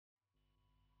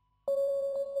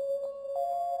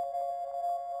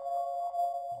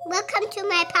Welcome to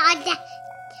my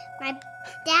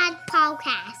dad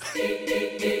podcast.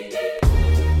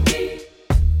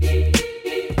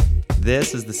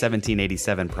 This is the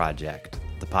 1787 Project,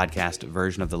 the podcast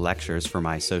version of the lectures for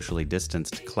my socially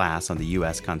distanced class on the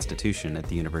U.S. Constitution at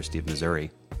the University of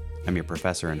Missouri. I'm your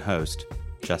professor and host,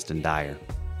 Justin Dyer.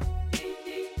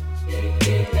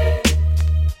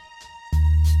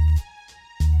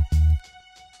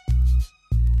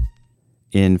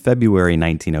 In February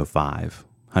 1905,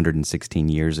 116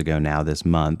 years ago now this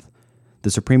month,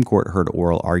 the Supreme Court heard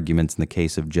oral arguments in the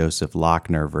case of Joseph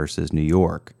Lochner versus New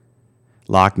York.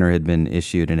 Lochner had been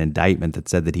issued an indictment that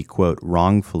said that he, quote,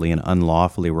 wrongfully and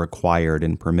unlawfully required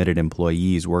and permitted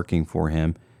employees working for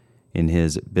him in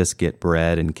his biscuit,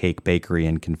 bread, and cake bakery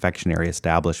and confectionery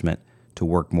establishment to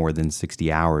work more than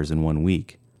 60 hours in 1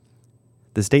 week.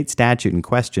 The state statute in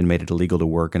question made it illegal to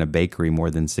work in a bakery more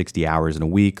than 60 hours in a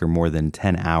week or more than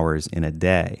 10 hours in a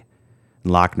day.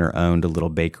 Lochner owned a little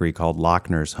bakery called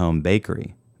Lochner's Home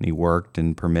Bakery, and he worked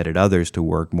and permitted others to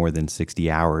work more than 60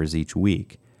 hours each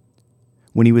week.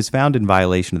 When he was found in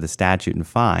violation of the statute and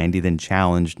fined, he then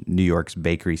challenged New York's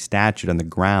bakery statute on the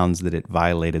grounds that it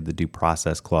violated the Due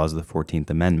Process Clause of the 14th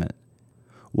Amendment.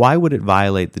 Why would it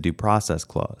violate the Due Process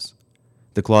Clause?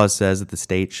 The clause says that the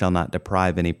state shall not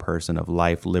deprive any person of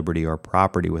life, liberty, or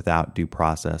property without due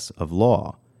process of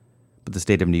law. But the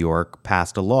state of New York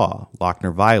passed a law.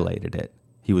 Lochner violated it.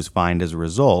 He was fined as a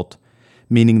result,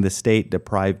 meaning the state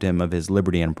deprived him of his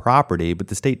liberty and property, but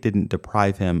the state didn't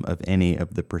deprive him of any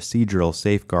of the procedural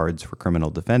safeguards for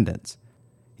criminal defendants.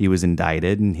 He was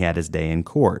indicted and he had his day in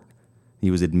court.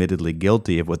 He was admittedly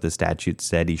guilty of what the statute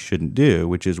said he shouldn't do,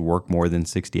 which is work more than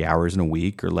 60 hours in a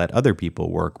week or let other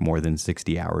people work more than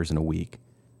 60 hours in a week.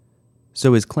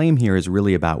 So his claim here is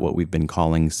really about what we've been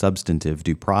calling substantive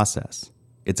due process.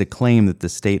 It's a claim that the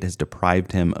state has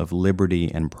deprived him of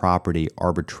liberty and property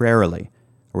arbitrarily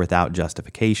or without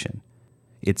justification.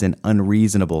 It's an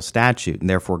unreasonable statute and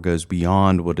therefore goes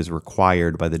beyond what is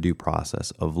required by the due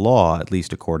process of law, at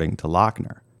least according to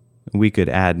Lochner. We could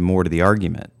add more to the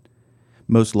argument.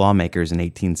 Most lawmakers in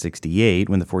 1868,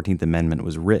 when the 14th Amendment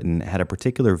was written, had a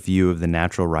particular view of the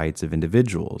natural rights of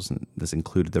individuals. This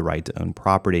included the right to own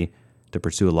property, to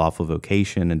pursue a lawful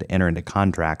vocation, and to enter into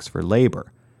contracts for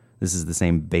labor. This is the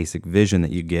same basic vision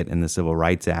that you get in the Civil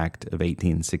Rights Act of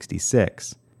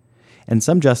 1866. And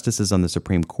some justices on the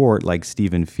Supreme Court, like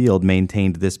Stephen Field,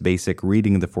 maintained this basic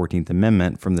reading of the 14th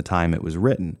Amendment from the time it was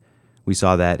written. We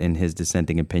saw that in his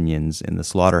dissenting opinions in the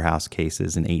slaughterhouse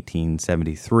cases in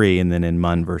 1873 and then in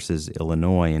Munn versus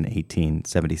Illinois in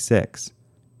 1876.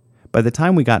 By the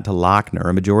time we got to Lochner,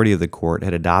 a majority of the court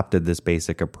had adopted this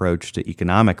basic approach to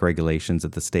economic regulations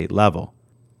at the state level.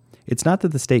 It's not that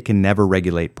the state can never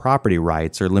regulate property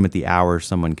rights or limit the hours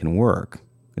someone can work.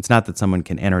 It's not that someone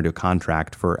can enter into a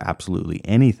contract for absolutely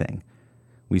anything.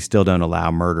 We still don't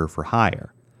allow murder for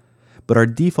hire. But our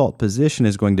default position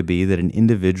is going to be that an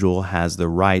individual has the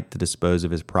right to dispose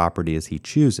of his property as he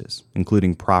chooses,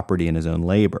 including property in his own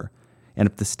labor. And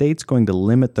if the state's going to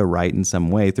limit the right in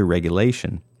some way through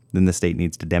regulation, then the state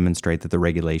needs to demonstrate that the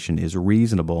regulation is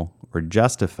reasonable or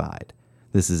justified.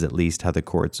 This is at least how the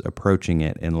court's approaching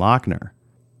it in Lochner.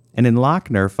 And in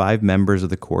Lochner, 5 members of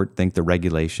the court think the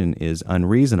regulation is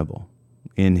unreasonable.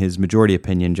 In his majority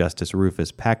opinion, Justice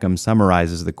Rufus Peckham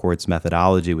summarizes the court's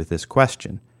methodology with this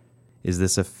question. Is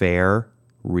this a fair,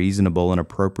 reasonable, and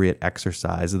appropriate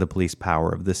exercise of the police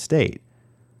power of the state?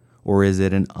 Or is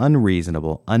it an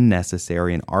unreasonable,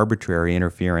 unnecessary, and arbitrary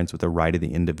interference with the right of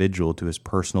the individual to his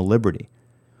personal liberty,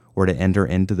 or to enter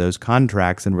into those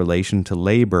contracts in relation to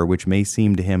labor which may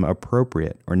seem to him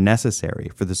appropriate or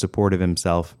necessary for the support of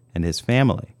himself and his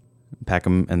family?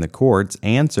 Peckham and the court's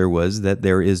answer was that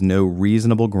there is no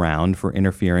reasonable ground for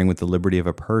interfering with the liberty of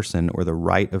a person or the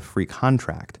right of free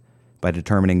contract by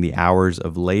determining the hours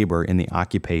of labor in the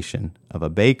occupation of a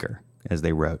baker, as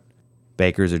they wrote.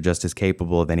 Bakers are just as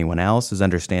capable of anyone else as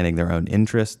understanding their own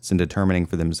interests and determining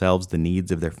for themselves the needs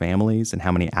of their families and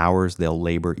how many hours they'll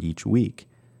labor each week.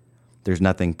 There's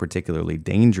nothing particularly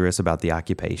dangerous about the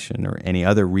occupation or any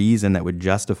other reason that would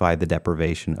justify the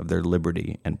deprivation of their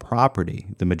liberty and property,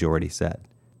 the majority said.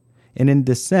 And in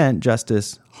dissent,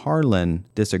 Justice Harlan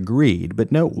disagreed,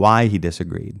 but note why he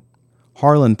disagreed.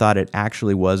 Harlan thought it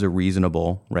actually was a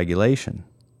reasonable regulation.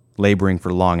 Laboring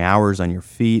for long hours on your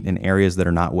feet in areas that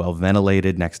are not well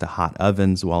ventilated next to hot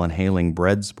ovens while inhaling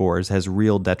bread spores has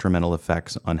real detrimental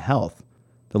effects on health.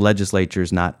 The legislature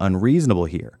is not unreasonable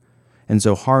here. And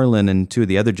so Harlan and 2 of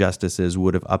the other justices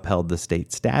would have upheld the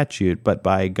state statute, but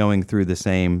by going through the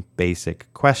same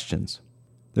basic questions.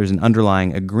 There's an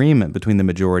underlying agreement between the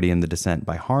majority and the dissent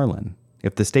by Harlan.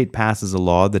 If the state passes a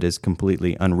law that is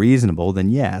completely unreasonable, then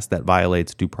yes, that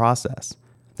violates due process.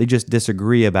 They just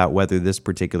disagree about whether this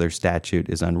particular statute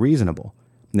is unreasonable.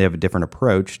 They have a different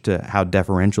approach to how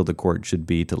deferential the court should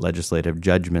be to legislative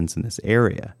judgments in this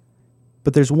area.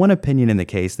 But there's one opinion in the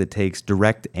case that takes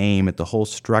direct aim at the whole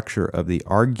structure of the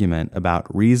argument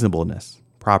about reasonableness,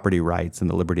 property rights, and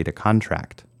the liberty to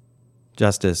contract.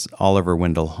 Justice Oliver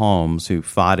Wendell Holmes, who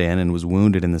fought in and was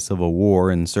wounded in the Civil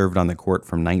War and served on the court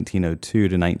from 1902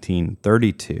 to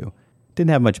 1932, didn't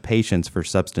have much patience for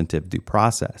substantive due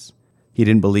process. He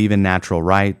didn't believe in natural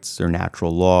rights or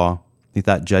natural law. He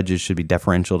thought judges should be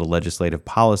deferential to legislative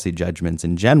policy judgments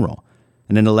in general.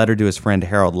 And in a letter to his friend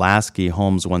Harold Lasky,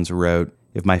 Holmes once wrote,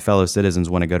 "If my fellow citizens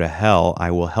want to go to hell,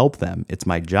 I will help them. It's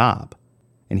my job."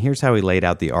 And here's how he laid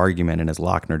out the argument in his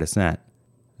Lochner dissent.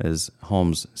 As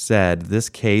Holmes said, "This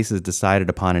case is decided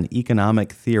upon an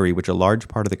economic theory which a large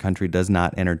part of the country does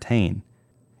not entertain.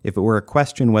 If it were a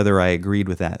question whether I agreed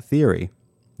with that theory,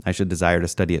 I should desire to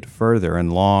study it further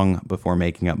and long before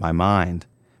making up my mind.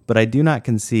 But I do not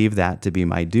conceive that to be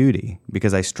my duty,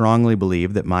 because I strongly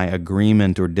believe that my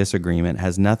agreement or disagreement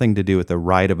has nothing to do with the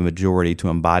right of a majority to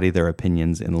embody their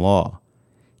opinions in law.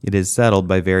 It is settled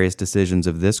by various decisions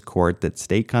of this court that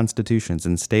state constitutions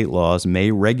and state laws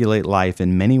may regulate life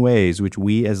in many ways which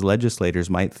we as legislators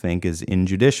might think is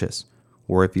injudicious,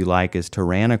 or if you like, as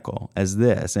tyrannical as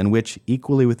this, and which,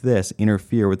 equally with this,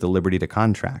 interfere with the liberty to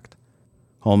contract."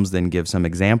 Holmes then gives some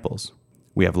examples.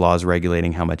 We have laws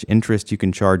regulating how much interest you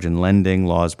can charge in lending,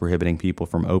 laws prohibiting people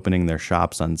from opening their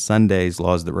shops on Sundays,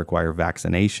 laws that require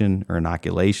vaccination or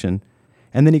inoculation.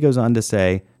 And then he goes on to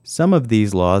say, some of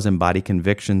these laws embody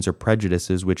convictions or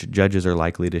prejudices which judges are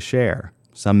likely to share.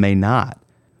 Some may not.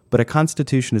 But a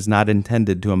constitution is not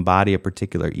intended to embody a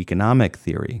particular economic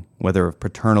theory, whether of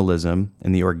paternalism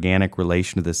and the organic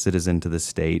relation of the citizen to the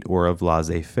state or of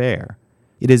laissez-faire.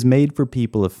 It is made for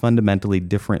people of fundamentally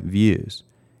different views,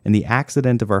 and the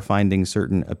accident of our finding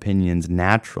certain opinions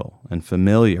natural and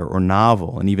familiar or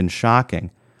novel and even shocking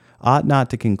ought not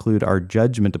to conclude our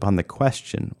judgment upon the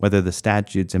question whether the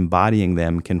statutes embodying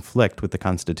them conflict with the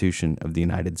Constitution of the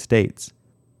United States.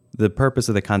 The purpose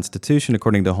of the Constitution,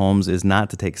 according to Holmes, is not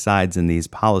to take sides in these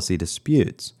policy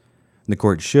disputes. The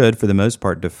court should, for the most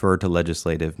part, defer to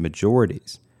legislative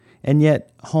majorities. And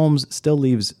yet, Holmes still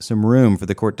leaves some room for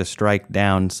the court to strike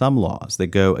down some laws that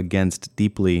go against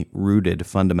deeply rooted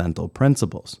fundamental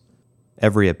principles.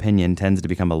 Every opinion tends to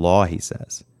become a law, he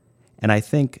says. And I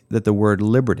think that the word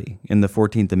liberty in the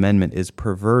 14th Amendment is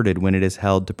perverted when it is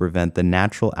held to prevent the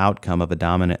natural outcome of a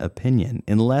dominant opinion,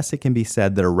 unless it can be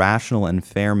said that a rational and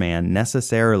fair man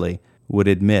necessarily would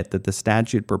admit that the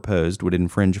statute proposed would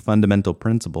infringe fundamental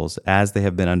principles as they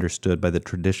have been understood by the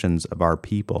traditions of our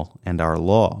people and our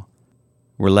law.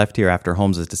 We're left here after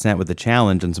Holmes's dissent with a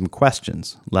challenge and some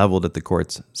questions leveled at the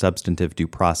court's substantive due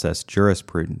process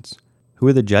jurisprudence. Who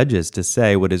are the judges to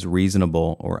say what is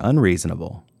reasonable or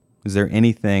unreasonable? Is there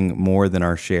anything more than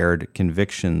our shared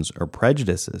convictions or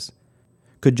prejudices?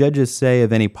 Could judges say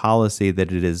of any policy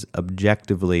that it is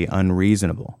objectively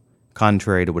unreasonable,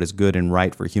 contrary to what is good and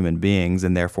right for human beings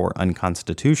and therefore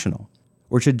unconstitutional?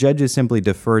 Or should judges simply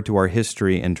defer to our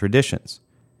history and traditions?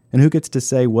 And who gets to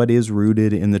say what is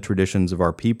rooted in the traditions of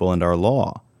our people and our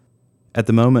law? At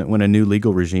the moment when a new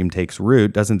legal regime takes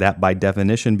root, doesn't that by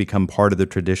definition become part of the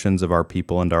traditions of our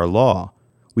people and our law?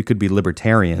 We could be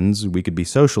libertarians, we could be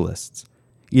socialists.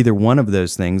 Either one of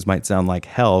those things might sound like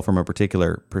hell from a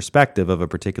particular perspective of a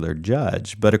particular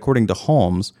judge, but according to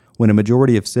Holmes, when a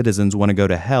majority of citizens want to go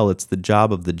to hell, it's the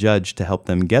job of the judge to help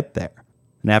them get there.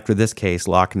 And after this case,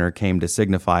 Lochner came to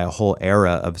signify a whole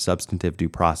era of substantive due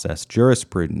process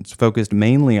jurisprudence, focused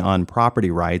mainly on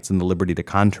property rights and the liberty to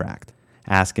contract,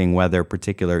 asking whether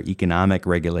particular economic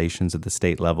regulations at the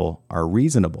state level are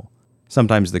reasonable.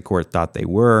 Sometimes the court thought they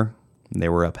were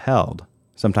upheld.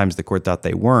 Sometimes the court thought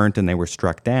they weren't, and they were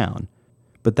struck down.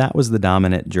 But that was the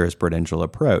dominant jurisprudential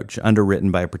approach, underwritten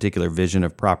by a particular vision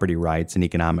of property rights and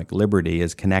economic liberty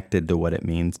as connected to what it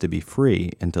means to be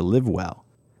free and to live well.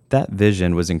 That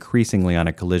vision was increasingly on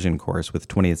a collision course with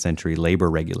 20th century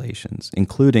labor regulations,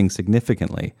 including,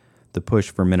 significantly, the push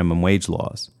for minimum wage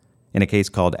laws. In a case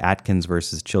called Atkins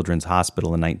versus Children's Hospital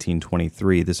in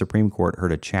 1923, the Supreme Court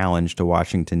heard a challenge to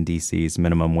Washington, D.C.'s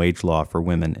minimum wage law for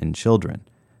women and children.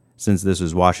 Since this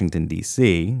was Washington,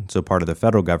 D.C., so part of the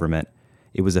federal government,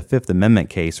 it was a Fifth Amendment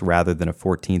case rather than a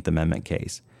 14th Amendment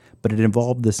case. But it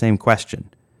involved the same question.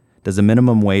 Does a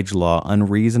minimum wage law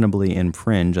unreasonably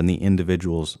infringe on the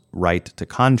individual's right to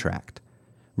contract?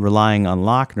 Relying on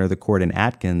Lochner, the court in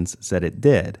Atkins said it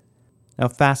did. Now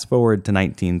fast forward to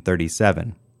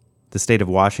 1937. The state of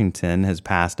Washington has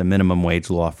passed a minimum wage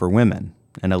law for women,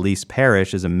 and Elise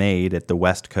Parrish is a maid at the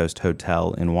West Coast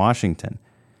Hotel in Washington.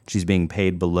 She's being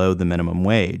paid below the minimum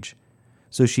wage.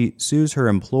 So she sues her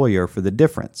employer for the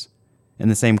difference. And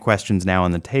the same question's now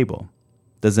on the table.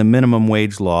 Does a minimum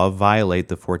wage law violate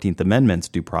the 14th Amendment's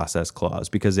due process clause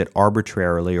because it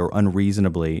arbitrarily or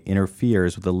unreasonably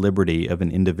interferes with the liberty of an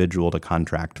individual to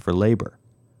contract for labor?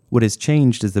 What has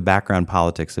changed is the background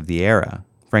politics of the era.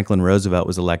 Franklin Roosevelt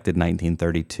was elected in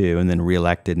 1932 and then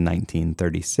reelected in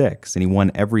 1936, and he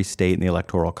won every state in the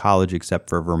Electoral College except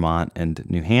for Vermont and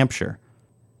New Hampshire.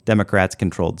 Democrats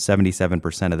controlled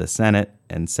 77% of the Senate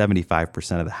and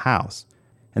 75% of the House,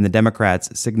 and the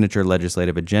Democrats' signature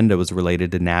legislative agenda was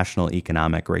related to national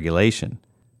economic regulation.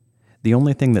 The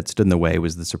only thing that stood in the way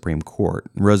was the Supreme Court.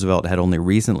 Roosevelt had only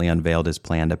recently unveiled his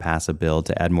plan to pass a bill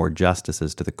to add more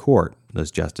justices to the court. Those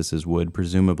justices would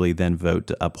presumably then vote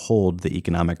to uphold the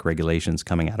economic regulations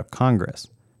coming out of Congress.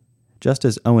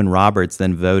 Justice Owen Roberts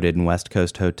then voted in West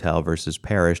Coast Hotel versus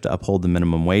Parrish to uphold the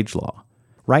minimum wage law.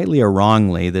 Rightly or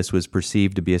wrongly, this was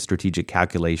perceived to be a strategic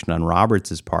calculation on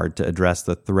Roberts' part to address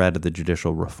the threat of the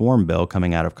judicial reform bill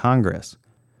coming out of Congress.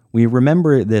 We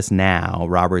remember this now,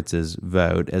 Roberts'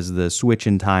 vote, as the switch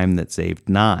in time that saved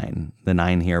 9, the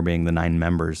 9 here being the 9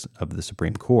 members of the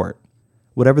Supreme Court.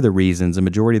 Whatever the reasons, a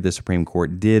majority of the Supreme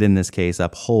Court did in this case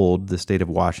uphold the state of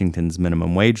Washington's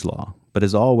minimum wage law, but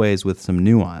as always with some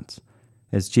nuance.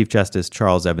 As Chief Justice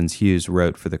Charles Evans Hughes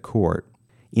wrote for the court,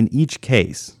 in each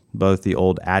case, both the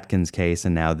old Atkins case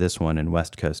and now this one in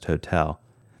West Coast Hotel,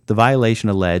 the violation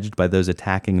alleged by those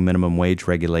attacking minimum wage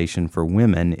regulation for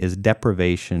women is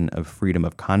deprivation of freedom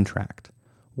of contract.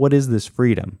 What is this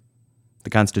freedom? The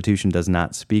Constitution does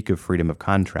not speak of freedom of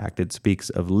contract. It speaks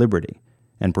of liberty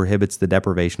and prohibits the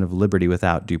deprivation of liberty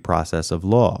without due process of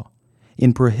law.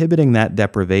 In prohibiting that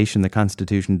deprivation, the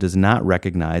Constitution does not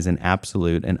recognize an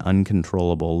absolute and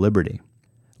uncontrollable liberty.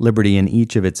 Liberty in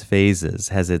each of its phases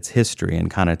has its history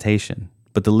and connotation.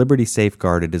 But the liberty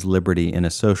safeguarded is liberty in a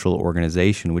social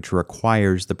organization which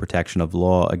requires the protection of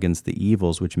law against the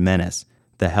evils which menace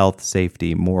the health,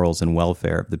 safety, morals, and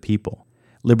welfare of the people.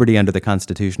 Liberty under the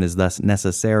Constitution is thus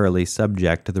necessarily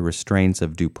subject to the restraints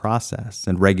of due process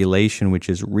and regulation which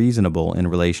is reasonable in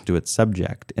relation to its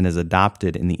subject and is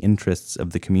adopted in the interests of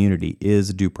the community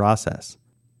is due process.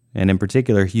 And in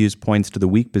particular, Hughes points to the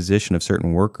weak position of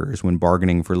certain workers when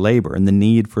bargaining for labor and the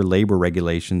need for labor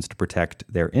regulations to protect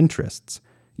their interests,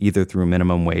 either through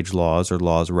minimum wage laws or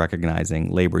laws recognizing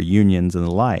labor unions and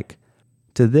the like.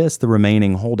 To this, the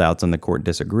remaining holdouts on the court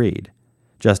disagreed.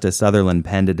 Justice Sutherland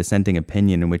penned a dissenting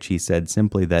opinion in which he said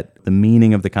simply that the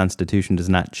meaning of the Constitution does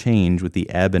not change with the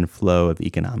ebb and flow of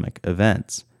economic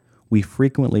events. We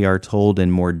frequently are told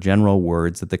in more general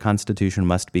words that the Constitution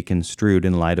must be construed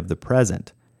in light of the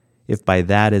present. If by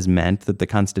that is meant that the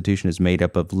Constitution is made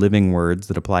up of living words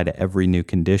that apply to every new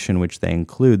condition which they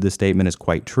include, the statement is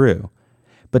quite true.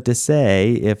 But to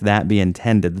say, if that be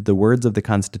intended, that the words of the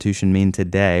Constitution mean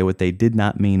today what they did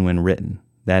not mean when written,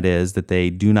 that is, that they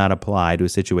do not apply to a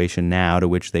situation now to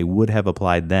which they would have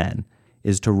applied then,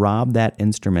 is to rob that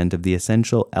instrument of the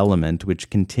essential element which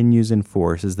continues in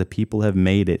force as the people have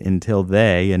made it until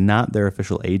they, and not their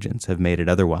official agents, have made it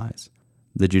otherwise.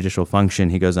 The judicial function,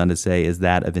 he goes on to say, is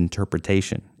that of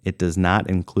interpretation. It does not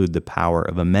include the power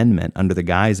of amendment under the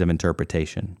guise of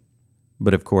interpretation.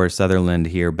 But of course, Sutherland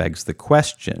here begs the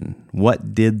question,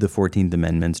 what did the 14th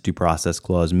Amendment's due process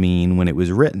clause mean when it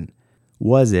was written?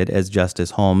 Was it, as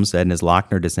Justice Holmes said in his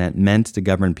Lochner dissent, meant to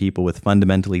govern people with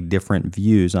fundamentally different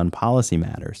views on policy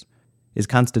matters? Is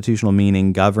constitutional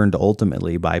meaning governed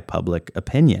ultimately by public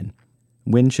opinion?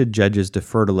 When should judges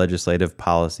defer to legislative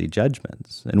policy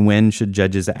judgments? And when should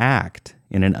judges act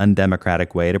in an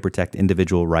undemocratic way to protect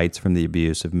individual rights from the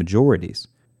abuse of majorities?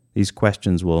 These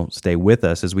questions will stay with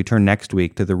us as we turn next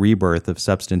week to the rebirth of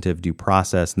substantive due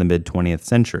process in the mid-20th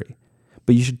century.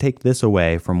 But you should take this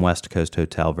away from West Coast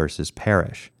Hotel versus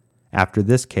Parrish. After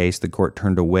this case, the court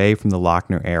turned away from the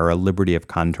Lochner-era liberty of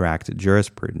contract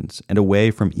jurisprudence and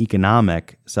away from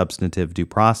economic substantive due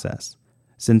process.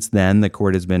 Since then, the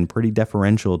court has been pretty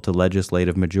deferential to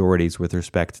legislative majorities with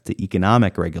respect to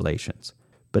economic regulations,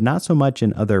 but not so much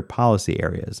in other policy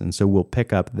areas, and so we'll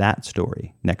pick up that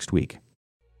story next week.